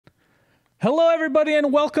Hello, everybody,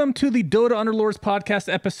 and welcome to the Dota Underlords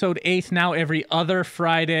podcast, episode 8, now every other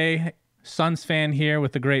Friday. Suns fan here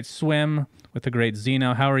with the great Swim, with the great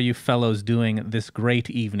Zeno. How are you fellows doing this great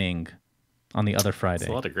evening on the other Friday? It's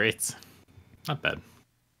a lot of greats. Not bad.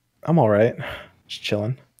 I'm all right. Just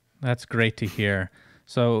chilling. That's great to hear.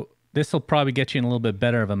 So this will probably get you in a little bit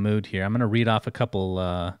better of a mood here. I'm going to read off a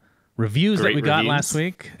couple reviews that we got last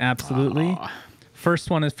week. Absolutely. Aww.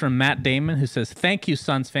 First one is from Matt Damon, who says, "Thank you,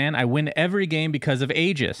 Suns fan. I win every game because of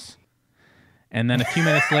Aegis." And then a few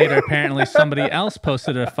minutes later, apparently somebody else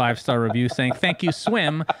posted a 5-star review saying, "Thank you,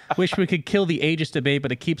 Swim. Wish we could kill the Aegis debate,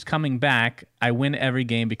 but it keeps coming back. I win every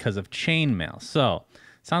game because of chainmail." So,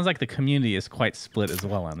 sounds like the community is quite split as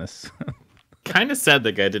well on this. Kind of sad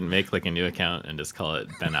the guy didn't make like a new account and just call it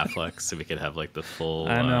Ben Affleck so we could have like the full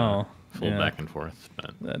back and forth.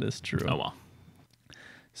 But that is true. Oh well.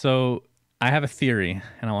 So I have a theory,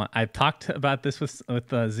 and I've talked about this with I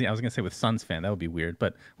was gonna say with Suns fan, that would be weird,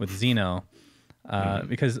 but with Zeno,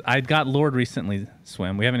 because I got Lord recently,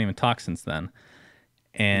 Swim. We haven't even talked since then,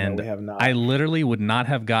 and no, we have not. I literally would not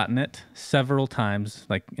have gotten it several times,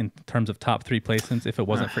 like in terms of top 3 placements, if it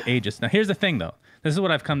wasn't for Aegis. Now here's the thing, though. This is what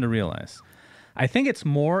I've come to realize. I think it's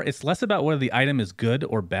less about whether the item is good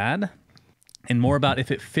or bad, and more about if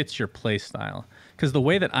it fits your play style. Because the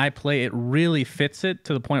way that I play, it really fits it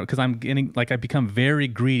to the point because I'm getting I become very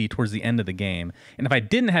greedy towards the end of the game. And if I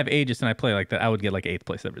didn't have Aegis and I play like that, I would get like 8th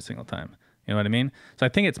place every single time. You know what I mean? So I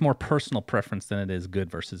think it's more personal preference than it is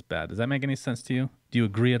good versus bad. Does that make any sense to you? Do you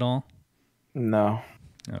agree at all? No.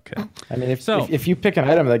 Okay. I mean, if you pick an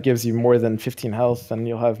item that gives you more than 15 health, then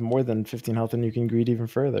you'll have more than 15 health and you can greed even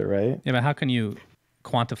further, right? Yeah, but how can you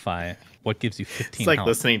quantify what gives you 15 It's like health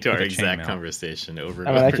listening to our with a exact chainmail? conversation over and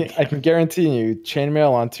I mean, over again. I can guarantee you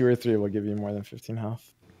chainmail on 2 or 3 will give you more than 15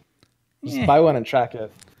 health. Just buy one and track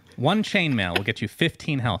it. One chainmail will get you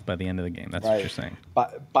 15 health by the end of the game. That's what you're saying.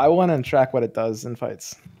 Buy one and track what it does in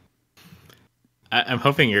fights. I'm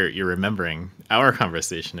hoping you're remembering our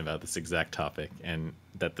conversation about this exact topic and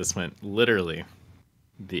that this went literally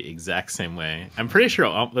the exact same way. I'm pretty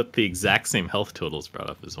sure that the exact same health totals brought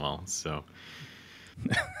up as well. So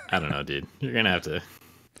I don't know, dude. You're gonna have to.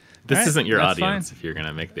 This isn't your audience if you're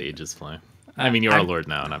gonna make the Aegis fly. I mean, you're a Lord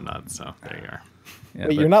now, and I'm not. So there you are. Yeah,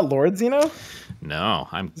 Wait, you're not Lord, Zeno? No,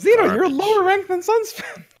 I'm Zeno. garbage. You're lower ranked than Suns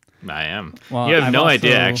fan. I am. Well, you have I've no also-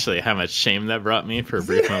 idea actually how much shame that brought me for a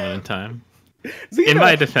brief moment in time. Zeno. In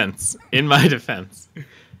my defense,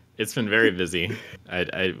 it's been very busy.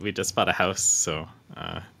 We just bought a house, so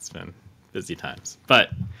it's been busy times. But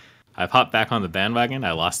I've hopped back on the bandwagon.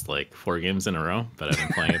 I lost like 4 games in a row, but I've been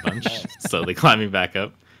playing a bunch, slowly climbing back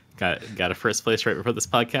up. Got a first place right before this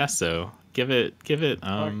podcast, so give it.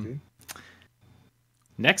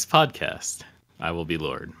 Next podcast, I will be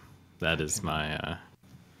Lord. That is my.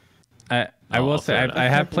 I will say I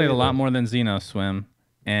have played a lot more than Zeno, Swim,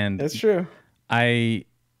 and That's true. Okay,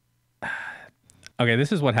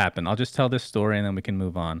 this is what happened. I'll just tell this story and then we can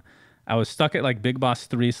move on. I was stuck at like Big Boss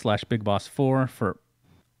 3/Big Boss 4 for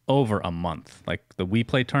over a month. Like the We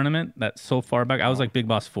Play tournament, that's so far back. I was like Big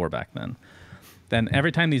Boss 4 back then. Then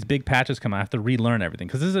every time these big patches come out, I have to relearn everything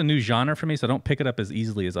because this is a new genre for me, so I don't pick it up as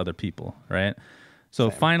easily as other people, right? So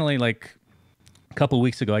finally, like a couple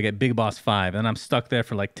weeks ago, I get Big Boss 5, and I'm stuck there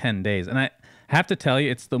for like 10 days. And I have to tell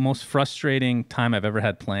you, it's the most frustrating time I've ever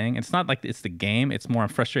had playing. It's not like it's the game. It's more I'm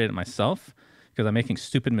frustrated at myself because I'm making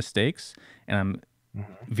stupid mistakes, and I'm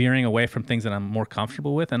veering away from things that I'm more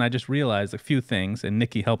comfortable with. And I just realized a few things, and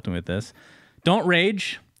Nikki helped me with this. Don't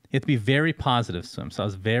rage. You have to be very positive, Swim. So I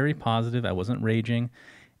was very positive. I wasn't raging.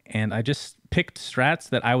 And I just picked strats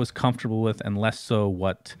that I was comfortable with and less so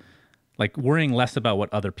worrying less about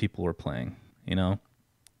what other people were playing, you know?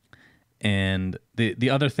 And the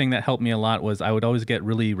other thing that helped me a lot was I would always get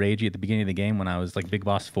really ragey at the beginning of the game when I was like Big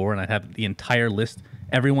Boss 4 and I'd have the entire list.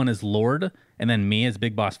 Everyone is Lord and then me as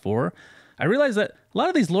Big Boss 4. I realized that a lot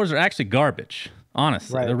of these Lords are actually garbage.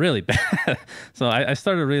 Honestly, They're really bad. So I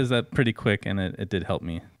started to realize that pretty quick, and it did help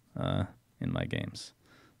me in my games.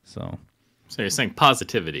 So you're saying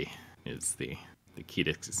positivity is the key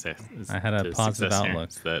to success. I had a positive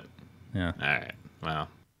outlook. Yeah. All right. Wow.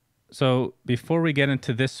 So before we get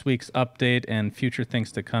into this week's update and future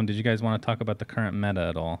things to come, did you guys want to talk about the current meta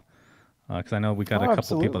at all? Because I know we got a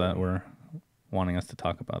couple people that were wanting us to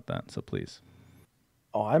talk about that. So please.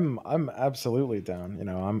 Oh, I'm absolutely down. You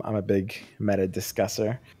know, I'm a big meta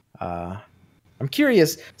discusser. I'm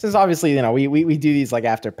curious since obviously, you know, we do these like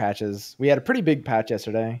after patches. We had a pretty big patch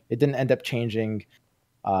yesterday. It didn't end up changing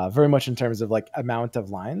very much in terms of like amount of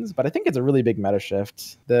lines, but I think it's a really big meta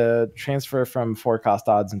shift. The transfer from 4 cost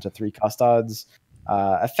odds into 3 cost odds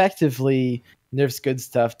effectively nerfs good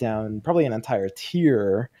stuff down probably an entire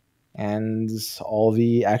tier, and all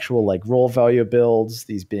the actual like roll value builds,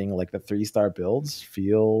 these being like the 3-star builds,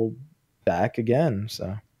 feel back again.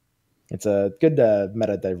 So it's a good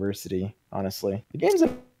meta diversity, honestly. The game's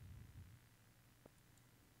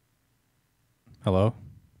Hello?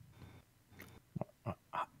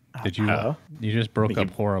 Did you? Hello? You just broke up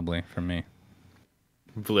horribly for me.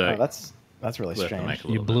 Blew out, that's really blew out the strange. mic a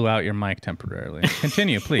You little blew out your mic temporarily.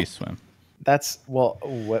 Continue, please, Swim. That's what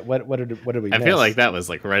did we I miss? feel like that was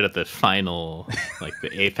like right at the final, like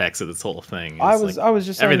the apex of this whole thing. I It's was like I was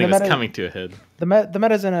just saying everything the was meta, coming to a head. the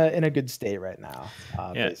meta's in a good state right now,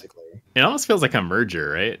 Yeah. basically. It almost feels like a merger,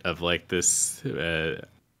 right? Of like this,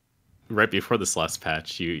 right before this last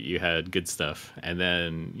patch, you had good stuff, and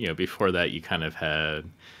then before that you kind of had,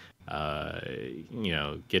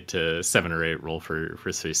 get to 7 or 8 roll for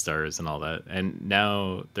 3 stars and all that, and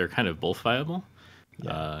now they're kind of both viable.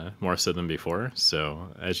 More so than before. So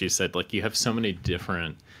as you said, like you have so many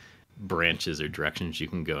different branches or directions you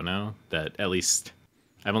can go now that at least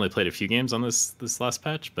I've only played a few games on this last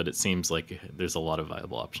patch, but it seems like there's a lot of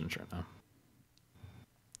viable options right now.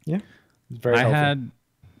 Yeah, it's very I healthy. had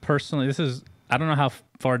personally, I don't know how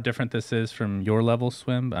far different this is from your level,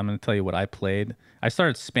 Swim, but I'm going to tell you what I played. I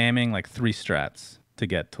started spamming like 3 strats to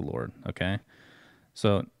get to Lord, okay?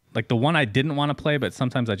 So like the one I didn't want to play, but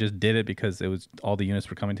sometimes I just did it because it was all the units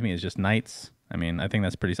were coming to me, is just Knights. I mean, I think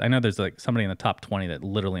that's pretty... I know there's like somebody in the top 20 that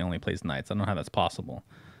literally only plays Knights. I don't know how that's possible,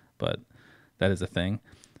 but that is a thing.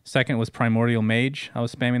 Second was Primordial Mage. I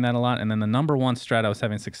was spamming that a lot. And then the number 1 strat I was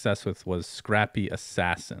having success with was Scrappy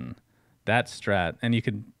Assassin. That strat, and you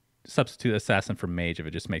could substitute Assassin for Mage if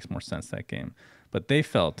it just makes more sense that game. But they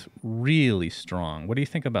felt really strong. What do you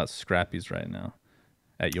think about Scrappies right now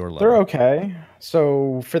at your level? They're okay.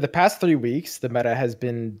 So for the past 3 weeks, the meta has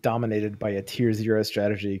been dominated by a tier 0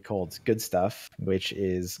 strategy called Good Stuff, which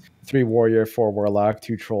is 3 warrior, 4 warlock,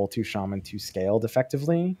 2 troll, 2 shaman, 2 scaled,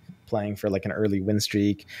 effectively playing for like an early win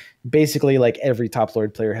streak. Basically, like every top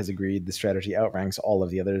lord player has agreed the strategy outranks all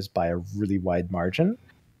of the others by a really wide margin.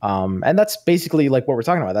 And that's basically like what we're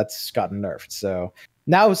talking about. That's gotten nerfed. So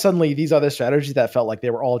now suddenly these other strategies that felt like they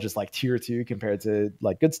were all just like tier 2 compared to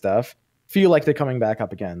like Good Stuff feel like they're coming back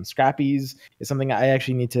up again. Scrappies is something I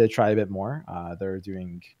actually need to try a bit more. They're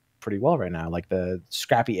doing pretty well right now. Like the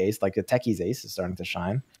Scrappy Ace, like the Techies Ace is starting to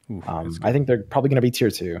shine. Ooh, I think they're probably going to be tier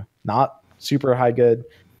 2. Not super high good,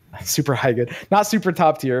 not super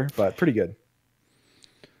top tier, but pretty good.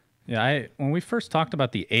 Yeah, when we first talked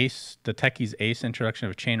about the Techies Ace introduction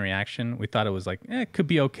of Chain Reaction, we thought it was like, it could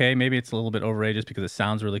be okay. Maybe it's a little bit overrated just because it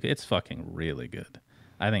sounds really good. It's fucking really good.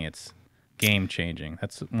 I think it's game changing.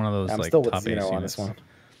 That's one of those I'm like still with top Zeno ace on units. this one.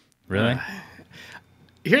 Really?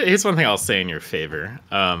 Here's one thing I'll say in your favor.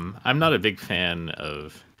 I'm not a big fan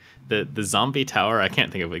of the zombie tower. I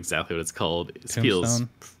can't think of exactly what it's called. It feels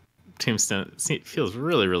Tombstone. It feels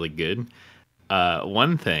really, really good.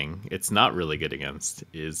 One thing it's not really good against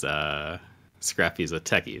is Scrappies with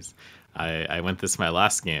Techies. I went this my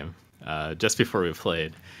last game just before we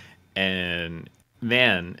played, and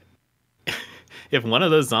man, if one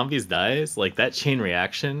of those zombies dies, like that chain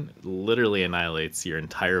reaction literally annihilates your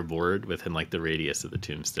entire board within like the radius of the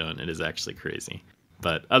tombstone. It is actually crazy.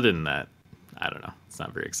 But other than that, I don't know. It's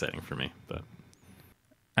not very exciting for me. But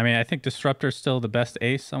I mean, I think Disruptor's still the best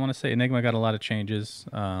ace. I want to say Enigma got a lot of changes.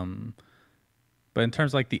 But in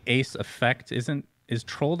terms of like the ace effect, is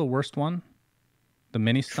Troll the worst one? The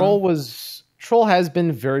mini stun? Troll has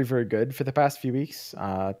been very, very good for the past few weeks.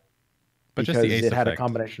 But because just the ace it had effect. a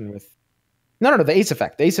combination with No, the ace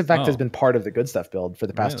effect. The ace effect has Oh. been part of the Good Stuff build for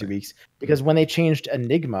the past 2 Really? weeks, because when they changed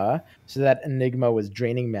Enigma so that Enigma was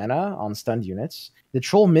draining mana on stunned units, the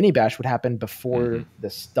troll mini bash would happen before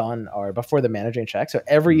the stun or before the mana drain check. So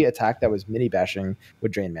every attack that was mini bashing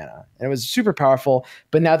would drain mana, and it was super powerful.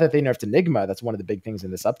 But now that they nerfed Enigma, that's one of the big things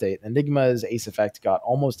in this update. Enigma's ace effect got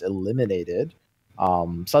almost eliminated.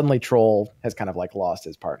 Suddenly troll has kind of like lost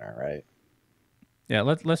his partner, right? Yeah,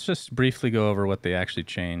 let's just briefly go over what they actually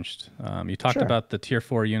changed. You talked Sure. about the tier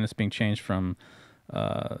 4 units being changed from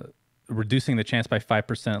reducing the chance by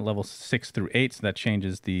 5% at level 6 through 8. So that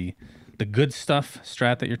changes the good stuff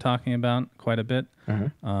strat that you're talking about quite a bit.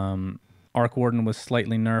 Arc Warden was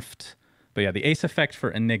slightly nerfed. But yeah, the ace effect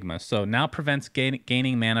for Enigma. So now prevents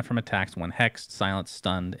gaining mana from attacks when hexed, silenced,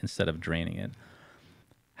 stunned instead of draining it.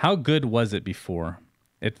 How good was it before?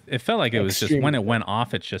 It felt like it was just when it went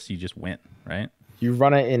off, it's just you just went, right? You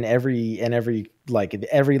run it in every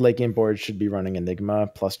late game board should be running Enigma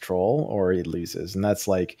plus Troll, or it loses, and that's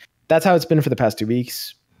how it's been for the past 2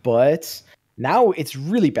 weeks. But Now it's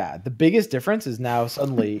really bad. The biggest difference is now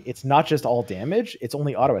suddenly it's not just all damage, it's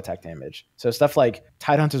only auto attack damage. So stuff like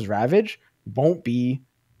Tidehunter's Ravage won't be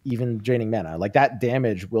even draining mana. Like that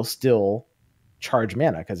damage will still charge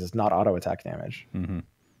mana because it's not auto attack damage. Mm-hmm.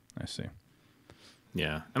 I see.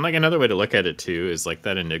 Yeah, and like another way to look at it too is like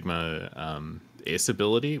that Enigma Ace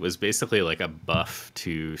ability was basically like a buff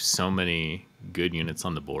to so many good units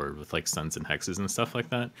on the board with like stuns and hexes and stuff like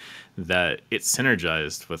that, that it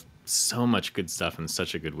synergized with so much good stuff in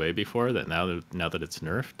such a good way before that now that it's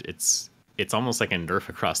nerfed, it's almost like a nerf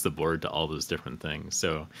across the board to all those different things.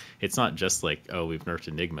 So it's not just like, oh, we've nerfed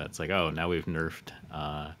Enigma. It's like, oh, now we've nerfed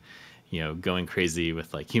going crazy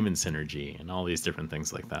with like human synergy and all these different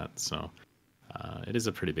things like that. So it is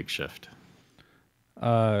a pretty big shift.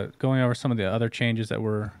 Going over some of the other changes that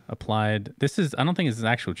were applied. I don't think it's an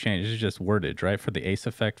actual change. This is just wordage, right? For the Ace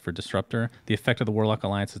effect for Disruptor, the effect of the Warlock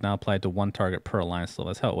Alliance is now applied to one target per alliance level.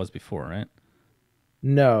 That's how it was before, right?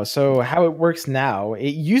 No. So how it works now,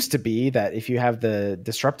 it used to be that if you have the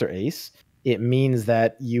Disruptor Ace, it means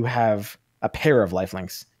that you have a pair of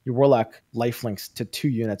lifelinks. Your Warlock lifelinks to 2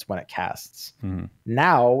 units when it casts. Mm-hmm.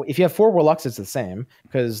 Now, if you have 4 Warlocks, it's the same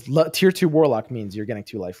because tier 2 Warlock means you're getting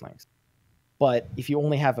 2 lifelinks. But if you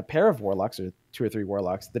only have a pair of Warlocks or 2 or 3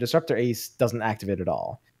 Warlocks, the Disruptor Ace doesn't activate at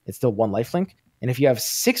all. It's still 1 lifelink. And if you have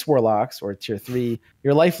 6 Warlocks or tier 3,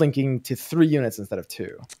 you're lifelinking to 3 units instead of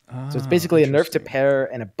 2. So it's basically a nerf to pair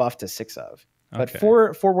and a buff to 6 of. But Okay.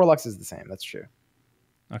 4 Warlocks is the same. That's true.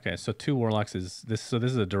 Okay, so 2 Warlocks is this. So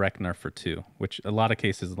this is a direct nerf for 2, which a lot of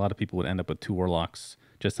cases, a lot of people would end up with 2 Warlocks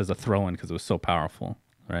just as a throw-in because it was so powerful,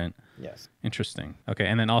 right? Yes. Interesting. Okay,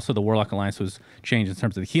 and then also the Warlock Alliance was changed in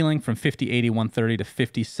terms of the healing from 50, 80, 130 to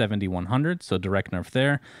 50, 70, 100, so direct nerf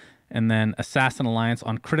there. And then Assassin Alliance,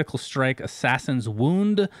 on critical strike, assassins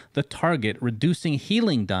wound the target, reducing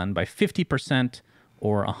healing done by 50%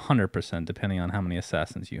 or 100%, depending on how many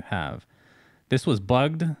assassins you have. This was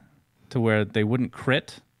bugged to where they wouldn't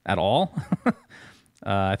crit at all.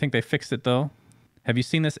 I think they fixed it, though. Have you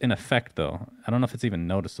seen this in effect, though? I don't know if it's even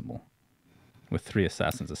noticeable with 3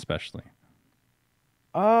 assassins especially.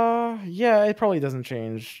 Yeah, it probably doesn't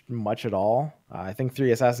change much at all. I think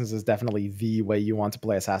 3 assassins is definitely the way you want to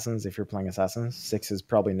play assassins if you're playing assassins. 6 has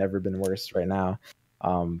probably never been worse right now.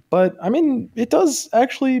 But I mean, it does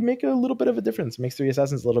actually make a little bit of a difference. It makes 3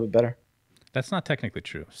 assassins a little bit better. That's not technically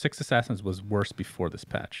true. 6 assassins was worse before this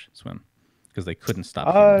patch, Swim, because they couldn't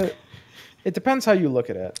stop healing. It depends how you look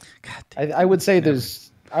at it. God damn. I would say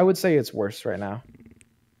I would say it's worse right now.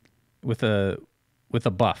 With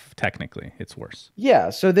a buff, technically, it's worse. Yeah,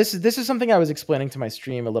 so this is something I was explaining to my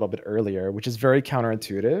stream a little bit earlier, which is very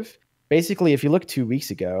counterintuitive. Basically, if you look 2 weeks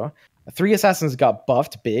ago, 3 assassins got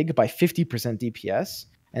buffed big by 50% DPS,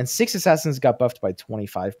 and 6 assassins got buffed by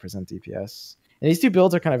 25% DPS. And these 2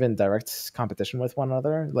 builds are kind of in direct competition with one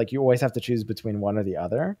another. Like, you always have to choose between one or the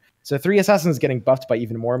other. So 3 assassins getting buffed by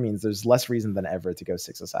even more means there's less reason than ever to go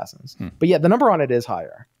 6 assassins. But yeah, the number on it is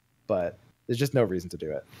higher, but there's just no reason to do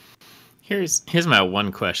it. Here's my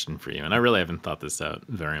one question for you, and I really haven't thought this out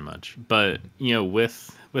very much. But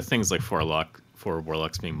with things like 4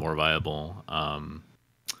 Warlocks being more viable, and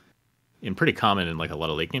pretty common in like a lot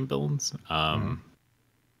of late game builds,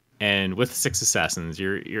 and with 6 assassins,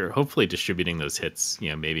 you're hopefully distributing those hits,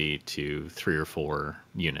 maybe to 3 or 4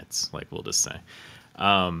 units, like we'll just say.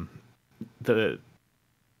 The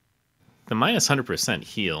minus 100%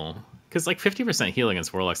 heal. Because like 50% heal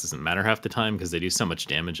against Warlocks doesn't matter half the time because they do so much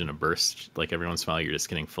damage in a burst. Like every once in a while, you're just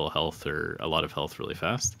getting full health or a lot of health really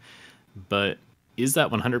fast. But is that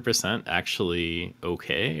 100% actually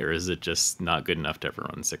okay, or is it just not good enough to ever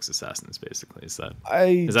run 6 assassins? Basically, is that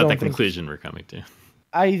the conclusion we're coming to?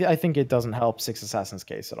 I think it doesn't help 6 assassins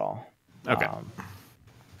case at all. Okay.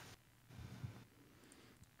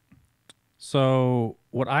 So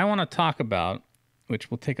what I want to talk about, which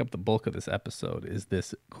will take up the bulk of this episode, is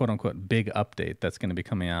this quote-unquote big update that's going to be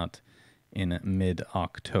coming out in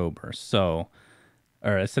mid-October. So,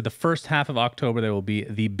 or I said the first half of October, there will be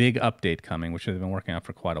the big update coming, which they've been working on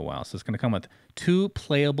for quite a while. So it's going to come with 2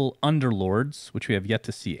 playable Underlords, which we have yet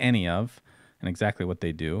to see any of, and exactly what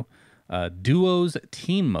they do. Duos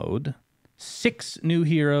team mode, 6 new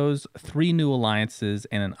heroes, 3 new alliances,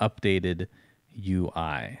 and an updated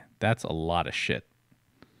UI. That's a lot of shit.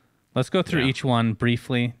 Let's go through each one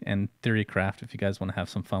briefly and theorycraft if you guys want to have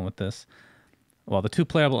some fun with this. Well, the 2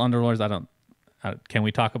 playable Underlords, can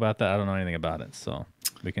we talk about that? I don't know anything about it, so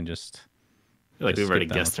we can just... I feel like we've already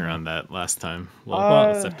guessed around that last time.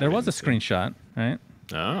 Well, there was a screenshot, right?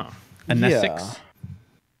 Oh. A Nessix.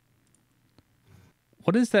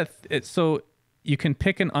 What is that? So you can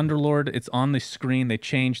pick an Underlord. It's on the screen. They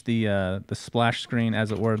changed the splash screen,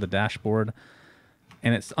 as it were, the dashboard.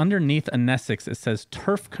 And it's underneath a Nesix. It says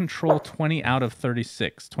turf control 20 out of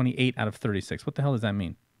 36. 28 out of 36. What the hell does that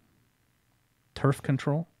mean? Turf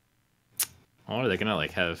control? Oh, are they going to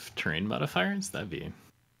like have terrain modifiers? That'd be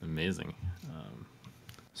amazing.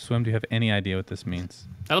 Swim, do you have any idea what this means?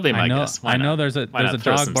 That'll be my guess. Why I know not? there's a Why not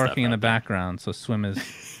throw dog some barking stuff in the out there? background, so Swim is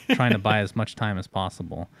trying to buy as much time as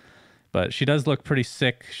possible. But she does look pretty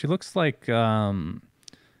sick. She looks like oh,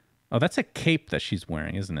 that's a cape that she's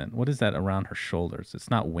wearing, isn't it? What is that around her shoulders? It's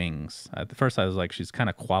not wings. At first I was like, she's kind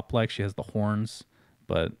of quap-like. She has the horns,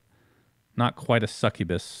 but not quite a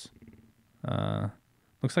succubus.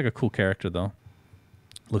 Looks like a cool character, though.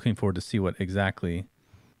 Looking forward to see what exactly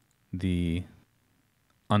the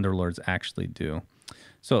Underlords actually do.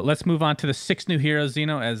 So let's move on to the 6 new heroes,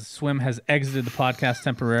 Zeno, as Swim has exited the podcast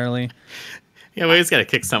temporarily. Yeah, we always got to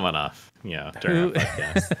kick someone off, during our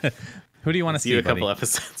podcast. Who do you want to see, a couple buddy?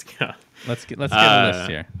 episodes ago. Let's get a list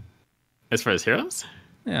here. As far as heroes?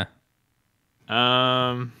 Yeah.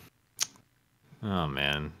 Oh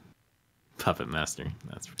man, Puppet Master.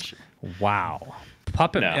 That's for sure. Wow.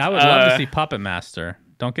 Puppet. No, I would love to see Puppet Master.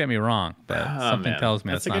 Don't get me wrong, but something man. tells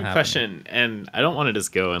me that's that's a not good happening. question, and I don't want to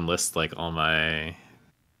just go and list like all the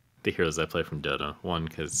heroes I play from Dota. One,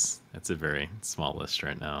 because that's a very small list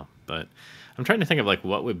right now, but I'm trying to think of like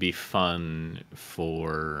what would be fun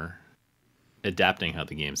for adapting how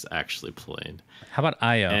the game's actually played. How about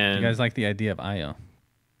Io? Do And- you guys like the idea of Io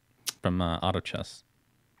from Auto Chess?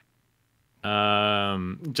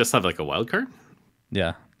 Just have like a wild card.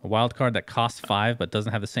 Yeah, a wild card that costs 5 but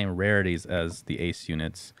doesn't have the same rarities as the ace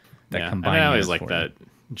units that Yeah, combine. I always units like for you. that.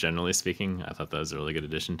 Generally speaking, I thought that was a really good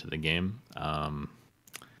addition to the game.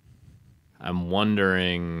 I'm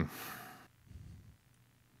wondering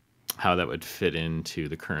how that would fit into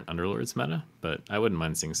the current Underlords meta, but I wouldn't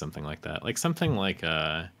mind seeing something like that. Like something like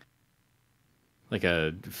a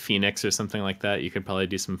Phoenix or something like that. You could probably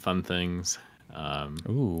do some fun things.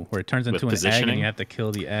 Ooh, where it turns with into an egg and positioning. you have to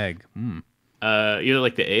kill the egg. Either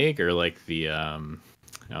like the egg or like the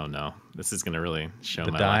oh no, this is gonna really show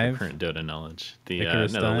The my lack dive? of current Dota knowledge. The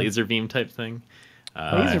Icarus the dive? laser beam type thing.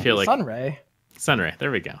 Laser I feel like Sunray. Sunray. There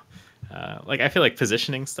we go. Like I feel like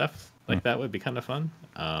positioning stuff like that would be kind of fun.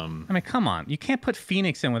 I mean, come on. You can't put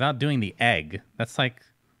Phoenix in without doing the egg. That's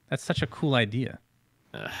such a cool idea.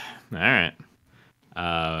 All right.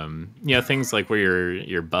 Things like where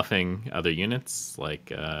you're buffing other units,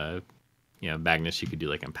 like Magnus, you could do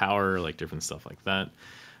like Empower, like different stuff like that.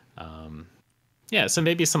 So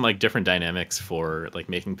maybe some like different dynamics for like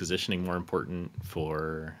making positioning more important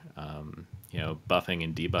for buffing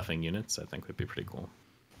and debuffing units. I think would be pretty cool.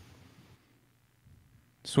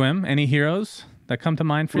 Swim, any heroes that come to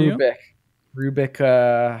mind for you? Rubik.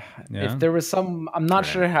 Yeah. If there was some, I'm not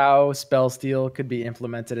sure how Spell Steal could be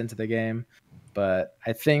implemented into the game, but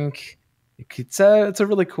I think it's a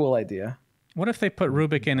really cool idea. What if they put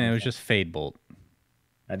Rubik in and it was just Fade Bolt?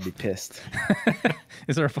 I'd be pissed.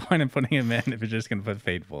 Is there a point in putting him in if you're just going to put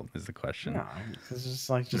Fade Bolt is the question. No, it's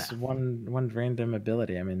just one random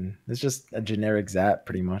ability. I mean, it's just a generic zap,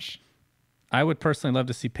 pretty much. I would personally love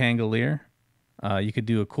to see Pangolier. You could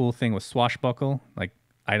do a cool thing with Swashbuckle, like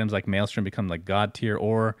items like Maelstrom become like God tier,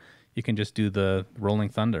 or you can just do the Rolling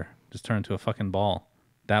Thunder, just turn into a fucking ball.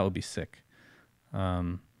 That would be sick.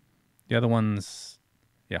 The other ones,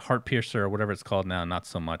 Heart Piercer or whatever it's called now, not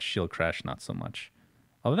so much. Shield Crash, not so much.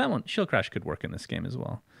 Although that one, Shield Crash could work in this game as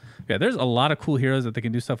well. Yeah, there's a lot of cool heroes that they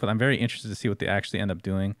can do stuff with. I'm very interested to see what they actually end up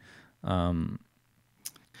doing.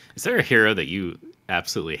 Is there a hero that you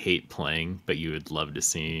absolutely hate playing, but you would love to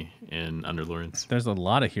see in Underlords? There's a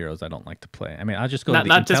lot of heroes I don't like to play. I mean, I'll just go Not to the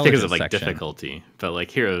not just because of intelligence like section difficulty, but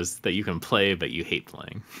like heroes that you can play but you hate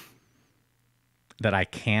playing. that I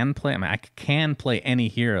can play. I mean, I can play any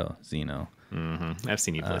hero, Zeno. Mm-hmm. I've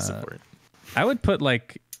seen you play support. I would put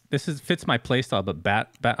like fits my playstyle, but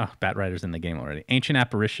Bat Rider's in the game already. Ancient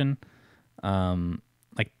Apparition,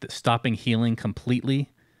 stopping healing completely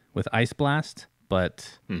with Ice Blast,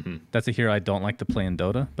 but that's a hero I don't like to play in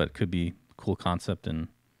Dota, but it could be a cool concept in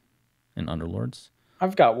Underlords.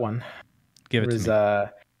 I've got one. Give it to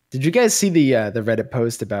me. Did you guys see the Reddit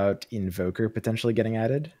post about Invoker potentially getting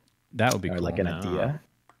added? That would be Or cool. like an idea.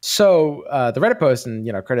 So the Reddit post,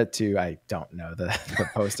 and credit to I don't know the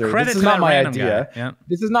poster. Credit This to is not that my random idea. guy. Yeah.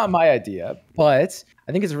 This is not my idea, but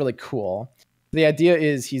I think it's really cool. The idea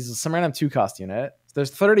is he's some random 2-cost unit.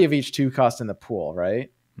 There's 30 of each 2-cost in the pool,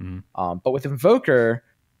 right? But with Invoker,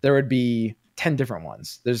 there would be 10 different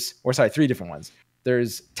ones. 3 different ones.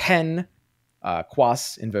 There's 10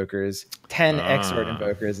 Quas Invokers, 10 Exort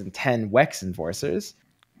Invokers, and 10 Wex Enforcers.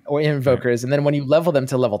 or invokers, and then when you level them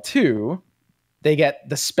to level 2, they get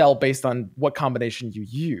the spell based on what combination you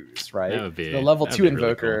use, right? That would be, so the level 2 really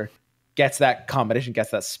invoker cool. gets that combination, gets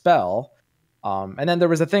that spell. And then there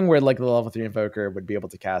was a thing where like the level 3 invoker would be able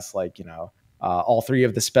to cast like, all 3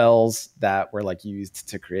 of the spells that were like used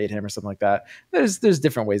to create him or something like that. There's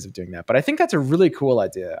different ways of doing that, but I think that's a really cool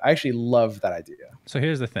idea. I actually love that idea. So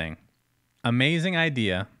here's the thing. Amazing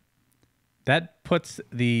idea. That puts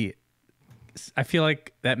I feel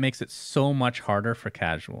like that makes it so much harder for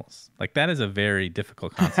casuals. Like that is a very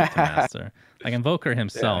difficult concept to master. Like Invoker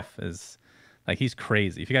himself is like, he's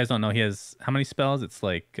crazy. If you guys don't know, he has how many spells? It's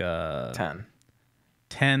like 10,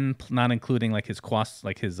 not including like his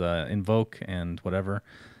invoke and whatever.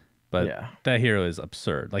 But that hero is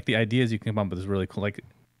absurd. Like the ideas you can come up with is really cool. Like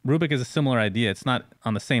Rubik is a similar idea. It's not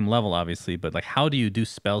on the same level, obviously, but like how do you do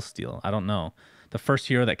spell steal? I don't know. The first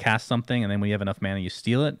hero that casts something, and then when you have enough mana, you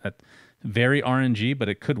steal it. Very RNG, but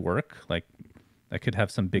it could work. Like that could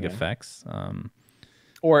have some big effects.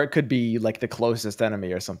 Or it could be like the closest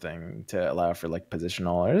enemy or something to allow for like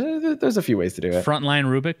positional. There's a few ways to do it. Frontline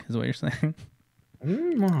Rubik is what you're saying.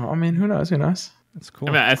 I mean, who knows? That's cool.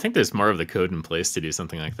 I mean, I think there's more of the code in place to do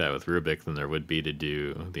something like that with Rubik than there would be to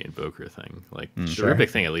do the Invoker thing. Like the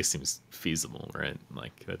Rubik thing at least seems feasible, right?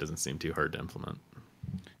 Like that doesn't seem too hard to implement.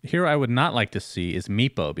 The hero I would not like to see is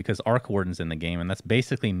Meepo, because Arc Warden's in the game, and that's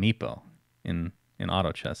basically Meepo in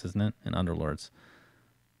auto chess, isn't it? In Underlords.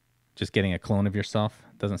 Just getting a clone of yourself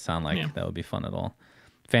doesn't sound like that would be fun at all.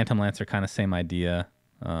 Phantom Lancer, kind of same idea.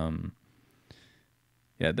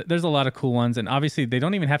 There's a lot of cool ones, and obviously they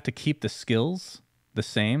don't even have to keep the skills the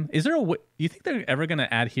same. Is there you think they're ever going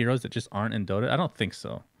to add heroes that just aren't in Dota? I don't think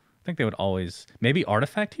so. I think they would always, maybe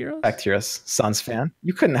artifact heroes? Artifact heroes, Suns fan.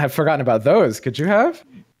 You couldn't have forgotten about those, could you have?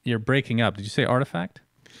 You're breaking up. Did you say artifact?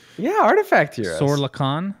 Yeah, artifact heroes. Sor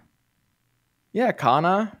Lacan? Yeah,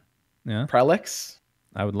 Kana. Yeah. Prelix.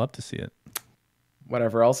 I would love to see it.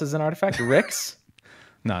 Whatever else is an artifact. Rix.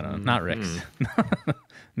 No, not Rix.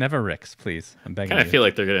 Never Rix, please. I'm begging. I feel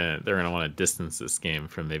like they're gonna want to distance this game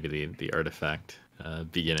from maybe the artifact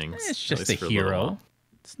beginnings. It's just a hero.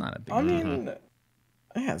 It's not a big. I mean,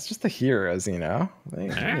 yeah, it's just the heroes. They have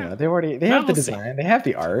the design. They have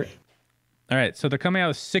the art. All right, so they're coming out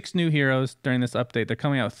with 6 new heroes during this update. They're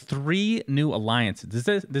coming out with 3 new alliances.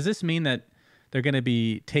 Does this mean that they're going to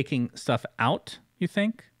be taking stuff out, you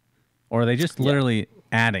think? Or are they just literally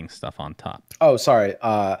adding stuff on top? Oh, sorry.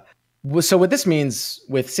 So what this means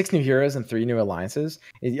with 6 new heroes and 3 new alliances,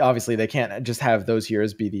 obviously they can't just have those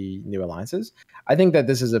heroes be the new alliances. I think that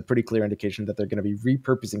this is a pretty clear indication that they're going to be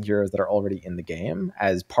repurposing heroes that are already in the game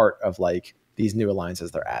as part of like these new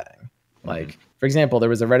alliances they're adding. Like, for example,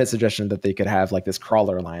 there was a Reddit suggestion that they could have like this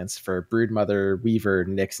crawler alliance for Broodmother, Weaver,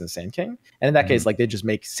 Nyx, and Sand King. And in that case, like they just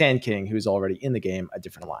make Sand King, who's already in the game, a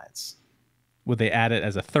different alliance. Would they add it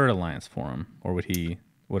as a third alliance for him? Or would it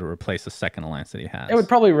replace the second alliance that he has? It would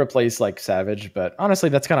probably replace like Savage, but honestly,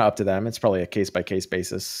 that's kind of up to them. It's probably a case-by-case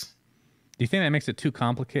basis. Do you think that makes it too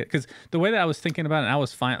complicated? Because the way that I was thinking about it, and I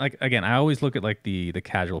was fine. Like, again, I always look at like the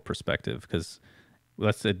casual perspective, because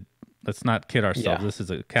let's not kid ourselves. Yeah. This is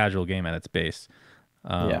a casual game at its base.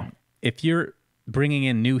 If you're bringing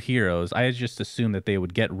in new heroes, I just assume that they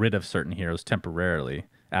would get rid of certain heroes temporarily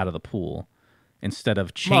out of the pool instead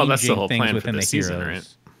of changing things within the season,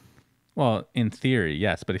 heroes. Right? Well, in theory,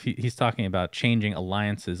 yes. But if he's talking about changing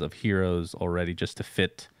alliances of heroes already just to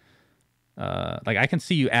fit, like I can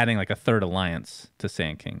see you adding like a third alliance to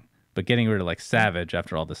Sand King, but getting rid of like Savage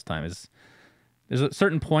after all this time is. There's a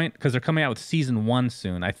certain point, because they're coming out with season 1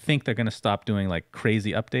 soon. I think they're going to stop doing like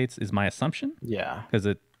crazy updates, is my assumption. Yeah. Because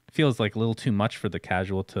it feels like a little too much for the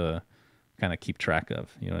casual to kind of keep track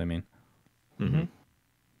of. You know what I mean? Mm-hmm.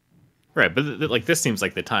 Right, but like this seems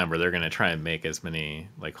like the time where they're going to try and make as many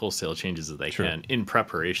like wholesale changes as they can in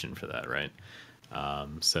preparation for that, right?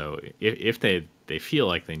 So if they feel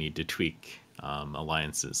like they need to tweak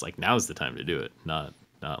alliances, like now's the time to do it, not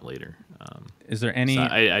later. Is there any? So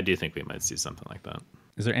I do think we might see something like that.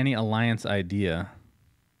 Is there any alliance idea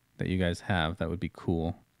that you guys have that would be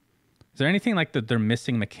cool? Is there anything like that they're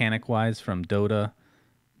missing mechanic wise from Dota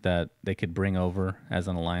that they could bring over as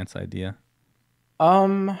an alliance idea?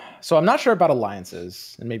 So I'm not sure about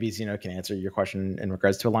alliances, and maybe Zeno can answer your question in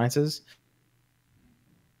regards to alliances.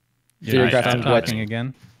 You're talking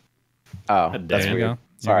again. Oh, that's weird.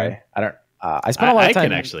 Sorry, I don't. I spent a lot of time. I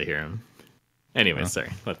can actually hear him. Anyway, sorry.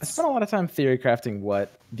 I spent a lot of time theory crafting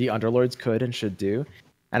what the Underlords could and should do.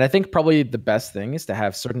 And I think probably the best thing is to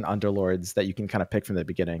have certain Underlords that you can kind of pick from the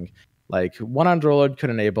beginning. Like one Underlord could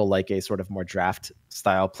enable like a sort of more draft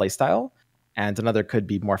style play style. and another could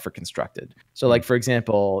be more for constructed. So like, for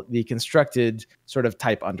example, the constructed sort of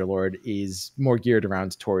type Underlord is more geared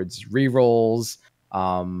around towards rerolls,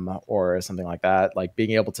 or something like that, like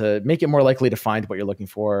being able to make it more likely to find what you're looking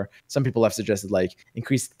for. Some people have suggested like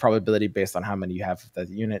increased probability based on how many you have of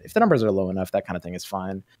the unit. If the numbers are low enough, that kind of thing is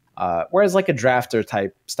fine. Whereas like a drafter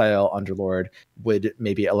type style Underlord would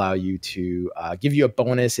maybe allow you to give you a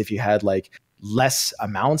bonus if you had like less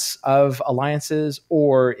amounts of alliances,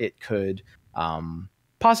 or it could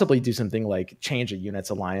possibly do something like change a unit's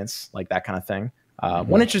alliance, like that kind of thing.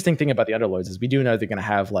 One interesting thing about the Underlords is we do know they're going to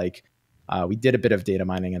have like, we did a bit of data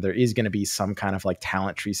mining, and there is going to be some kind of like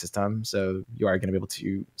talent tree system. So you are going to be able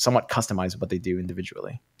to somewhat customize what they do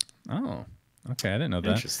individually. Oh, okay. I didn't know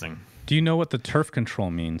that. Interesting. Do you know what the turf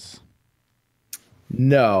control means?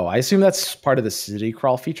 No, I assume that's part of the city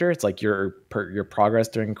crawl feature. It's like your progress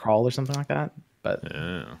during crawl or something like that. But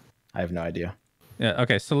I have no idea. Yeah.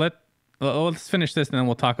 Okay. So let's finish this, and then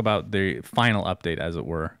we'll talk about the final update, as it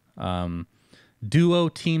were. Duo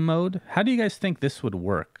team mode. How do you guys think this would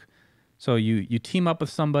work? So you team up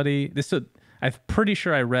with somebody. I'm pretty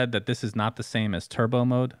sure I read that this is not the same as turbo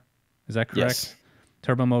mode. Is that correct? Yes.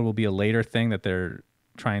 Turbo mode will be a later thing that they're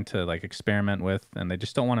trying to like experiment with, and they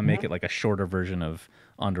just don't want to make it like a shorter version of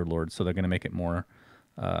Underlord. So they're going to make it more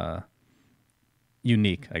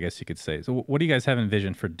unique, I guess you could say. So what do you guys have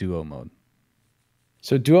envisioned for duo mode?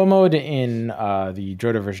 So duo mode in the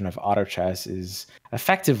Dota version of Auto Chess is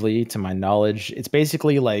effectively, to my knowledge, it's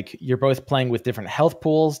basically like you're both playing with different health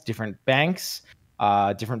pools, different banks,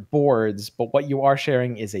 different boards, but what you are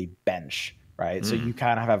sharing is a bench, right? So you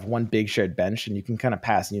kind of have one big shared bench, and you can kind of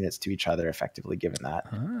pass units to each other effectively given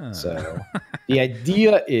that. So the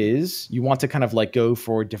idea is you want to kind of like go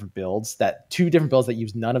for different builds, two different builds that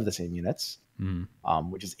use none of the same units,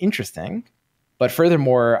 which is interesting. But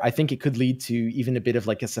furthermore, I think it could lead to even a bit of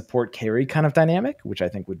like a support carry kind of dynamic, which I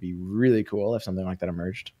think would be really cool if something like that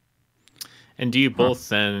emerged. And do you both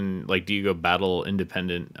then, like, do you go battle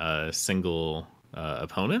independent single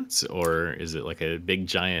opponents, or is it like a big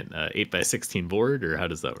giant 8x16 board, or how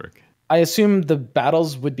does that work? I assume the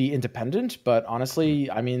battles would be independent, but honestly,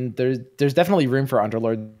 I mean, there's definitely room for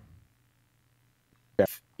Underlord.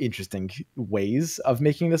 Interesting ways of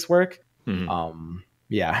making this work.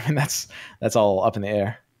 Yeah, I mean that's all up in the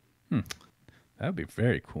air. That would be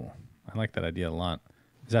very cool. I like that idea a lot.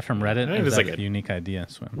 Is that from Reddit? I think Is it's that like a unique idea,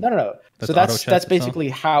 Swim? No. So that's basically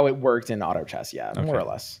how it worked in Auto Chess. Yeah, more or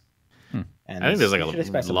less. And I think there's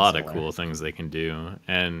like a lot of cool things they can do.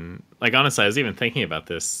 And like honestly, I was even thinking about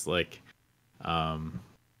this, like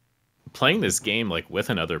playing this game like with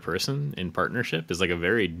another person in partnership is like a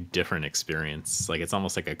very different experience. Like it's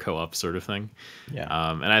almost like a co-op sort of thing.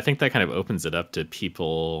 Yeah. And I think that kind of opens it up to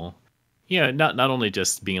people, not only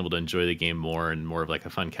just being able to enjoy the game more and more of like a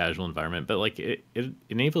fun casual environment, but like it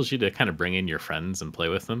enables you to kind of bring in your friends and play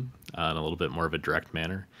with them in a little bit more of a direct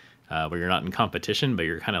manner. Where you're not in competition, but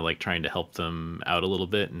you're kind of like trying to help them out a little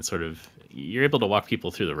bit, and sort of you're able to walk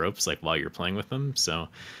people through the ropes like while you're playing with them. So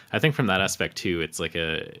I think from that aspect too, it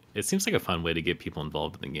seems like a fun way to get people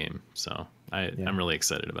involved in the game. So I'm really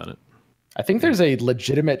excited about it. I think there's a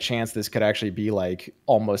legitimate chance this could actually be like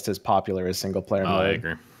almost as popular as single player mode. I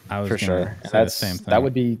agree. For sure. The same thing. That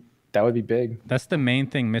would be big. That's the main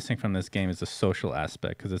thing missing from this game is the social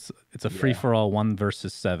aspect, because it's a free for all 1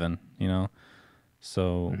 versus 7.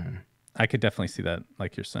 So I could definitely see that,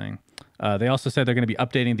 like you're saying. They also said they're going to be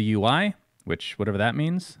updating the UI, which whatever that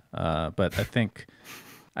means. But I think,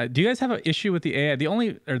 do you guys have an issue with the AI? The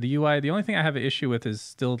UI. The only thing I have an issue with is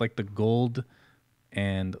still like the gold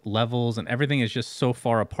and levels, and everything is just so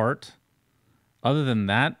far apart. Other than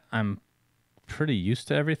that, I'm pretty used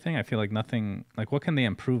to everything. I feel like nothing. Like, what can they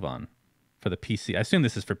improve on for the PC? I assume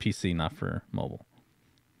this is for PC, not for mobile.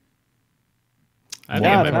 I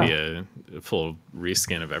think it might be a full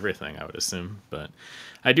reskin of everything, I would assume. But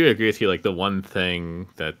I do agree with you. Like the one thing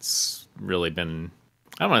that's really been,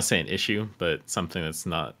 I don't want to say an issue, but something that's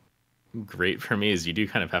not great for me is you do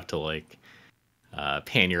kind of have to like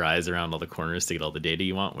pan your eyes around all the corners to get all the data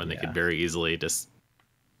you want, when they could very easily just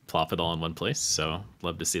plop it all in one place. So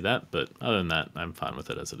love to see that. But other than that, I'm fine with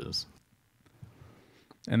it as it is.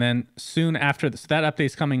 And then soon after, so that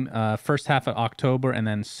update's coming first half of October, and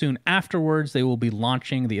then soon afterwards, they will be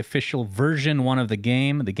launching the official version 1 of the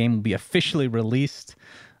game. The game will be officially released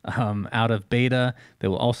out of beta. They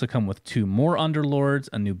will also come with 2 more Underlords,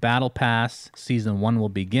 a new battle pass. Season 1 will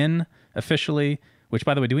begin officially, which,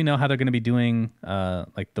 by the way, do we know how they're going to be doing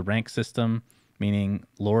like the rank system? Meaning,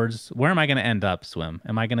 Lords, where am I going to end up, Swim?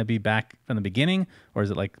 Am I going to be back from the beginning, or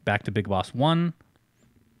is it like back to Big Boss 1?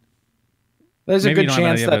 There's a good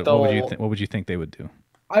chance that they'll... What would you think they would do?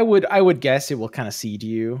 I would guess it will kind of seed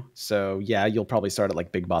you. So yeah, you'll probably start at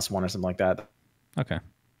like Big Boss 1 or something like that. Okay.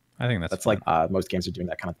 I think that's That's fine. like most games are doing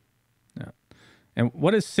that kind of. Yeah. And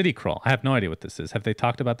what is City Crawl? I have no idea what this is. Have they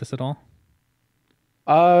talked about this at all?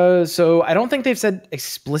 So I don't think they've said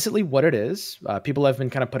explicitly what it is. People have been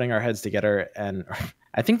kind of putting our heads together, and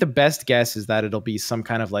I think the best guess is that it'll be some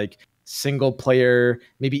kind of like single player,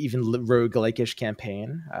 maybe even roguelike-ish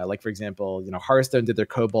campaign. Like for example, Hearthstone did their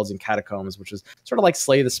Kobolds and Catacombs, which was sort of like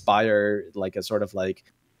Slay the Spire, like a sort of like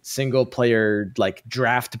single player like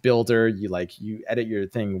draft builder. You edit your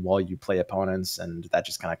thing while you play opponents, and that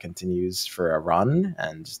just kind of continues for a run.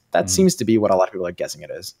 And that seems to be what a lot of people are guessing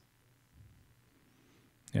it is.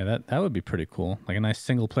 Yeah, that would be pretty cool. Like a nice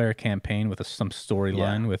single player campaign with some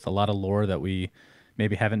storyline with a lot of lore that we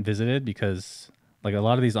maybe haven't visited, because like a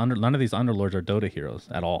lot of these none of these Underlords are Dota heroes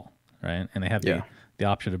at all, right? And they have the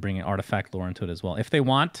option of bringing artifact lore into it as well if they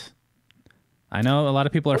want. I know a lot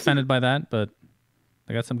of people are offended by that, but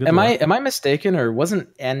they got some good lore. Am I mistaken, or wasn't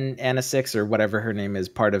Anna 6 or whatever her name is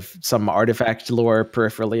part of some artifact lore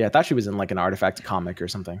peripherally? I thought she was in like an artifact comic or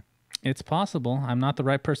something. It's possible. I'm not the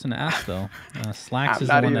right person to ask, though. Slacks is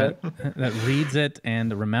the one that reads it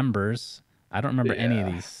and remembers. I don't remember any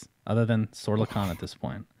of these other than Sorlakan at this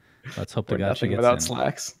point. Let's hope to God she gets without in.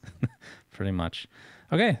 Slacks. Pretty much.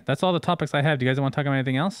 Okay, that's all the topics I have. Do you guys want to talk about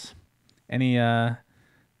anything else? Any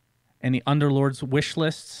Underlords wish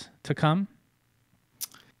lists to come?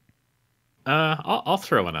 I'll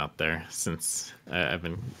throw one out there since I've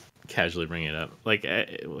been casually bringing it up. Like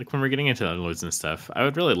when we're getting into Underlords and stuff, I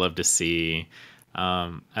would really love to see.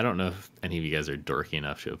 I don't know if any of you guys are dorky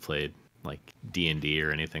enough to have played like D&D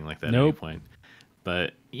or anything like that at any point,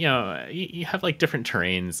 but you have like different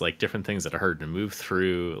terrains, like different things that are hard to move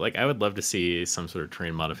through. Like I would love to see some sort of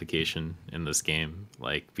terrain modification in this game,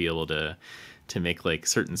 like be able to make like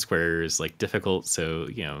certain squares like difficult, so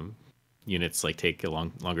units like take a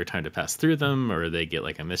longer time to pass through them, or they get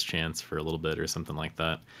like a mischance for a little bit or something like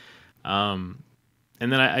that.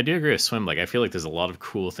 And then I do agree with Swim. Like I feel like there's a lot of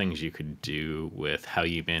cool things you could do with how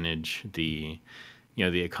you manage the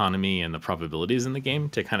economy and the probabilities in the game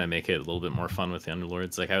to kind of make it a little bit more fun with the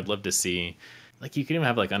Underlords. Like I would love to see, like you could even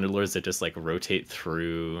have like Underlords that just like rotate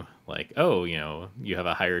through, like, oh, you have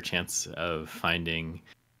a higher chance of finding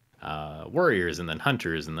warriors and then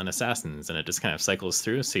hunters and then assassins, and it just kind of cycles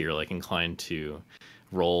through, so you're like inclined to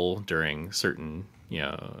roll during certain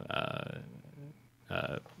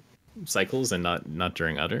cycles and not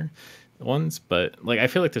during other ones. But like I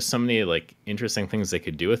feel like there's so many like interesting things they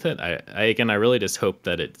could do with it. I really just hope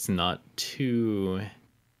that it's not too,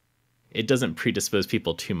 it doesn't predispose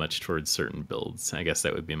people too much towards certain builds. I guess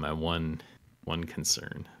that would be my one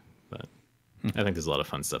concern, but I think there's a lot of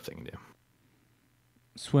fun stuff they can do.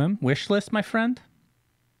 Swim wish list, my friend.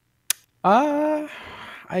 I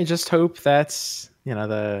just hope that's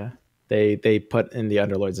they put in the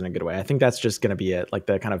Underlords in a good way. I think that's just gonna be it, like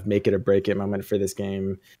the kind of make it or break it moment for this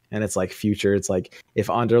game. And it's like future. It's like if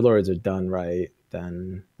Underlords are done right,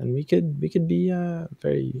 then we could be a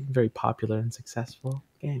very, very popular and successful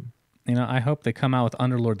game. I hope they come out with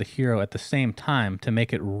Underlord the hero at the same time to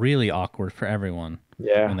make it really awkward for everyone.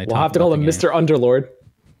 Yeah, we'll have to call him Mr. Underlord.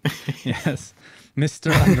 Yes.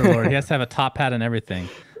 Mr. Underlord. He has to have a top hat and everything.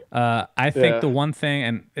 I think the one thing,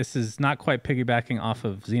 and this is not quite piggybacking off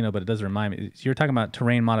of Xeno, but it does remind me, you're talking about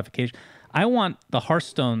terrain modification. I want the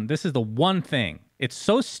Hearthstone. This is the one thing. It's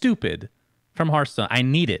so stupid from Hearthstone. I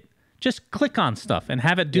need it. Just click on stuff and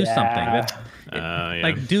have it do something.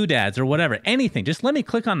 Like doodads or whatever. Anything. Just let me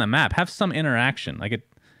click on the map. Have some interaction. It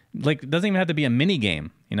doesn't even have to be a mini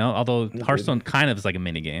game, although Hearthstone kind of is like a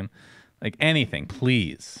mini game. Like anything,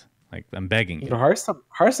 please. Like I'm begging you.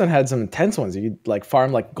 Hearthstone had some intense ones. You could like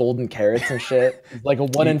farm like golden carrots and shit, like a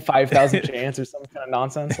 1 in 5,000 chance or some kind of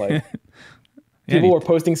nonsense. Like people were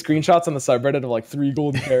posting screenshots on the subreddit of like 3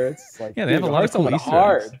 golden carrots. It's like, they have a lot of cool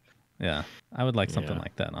Easter eggs. Yeah, I would like something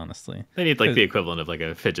like that, honestly. They need like the equivalent of like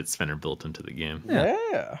a fidget spinner built into the game.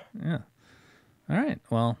 Yeah. All right.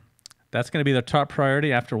 Well, that's going to be their top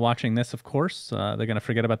priority after watching this, of course. They're going to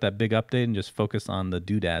forget about that big update and just focus on the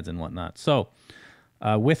doodads and whatnot. So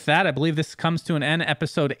with that, I believe this comes to an end.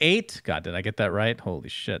 Episode 8. God, did I get that right? Holy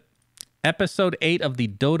shit. Episode 8 of the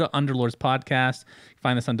Dota Underlords podcast. You can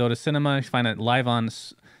find this on Dota Cinema. You can find it live on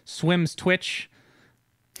Swim's Twitch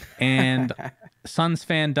and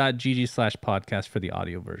sunsfan.gg/podcast for the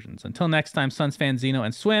audio versions. Until next time, Sunsfan, Xeno,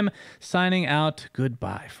 and Swim signing out.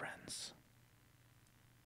 Goodbye, friends.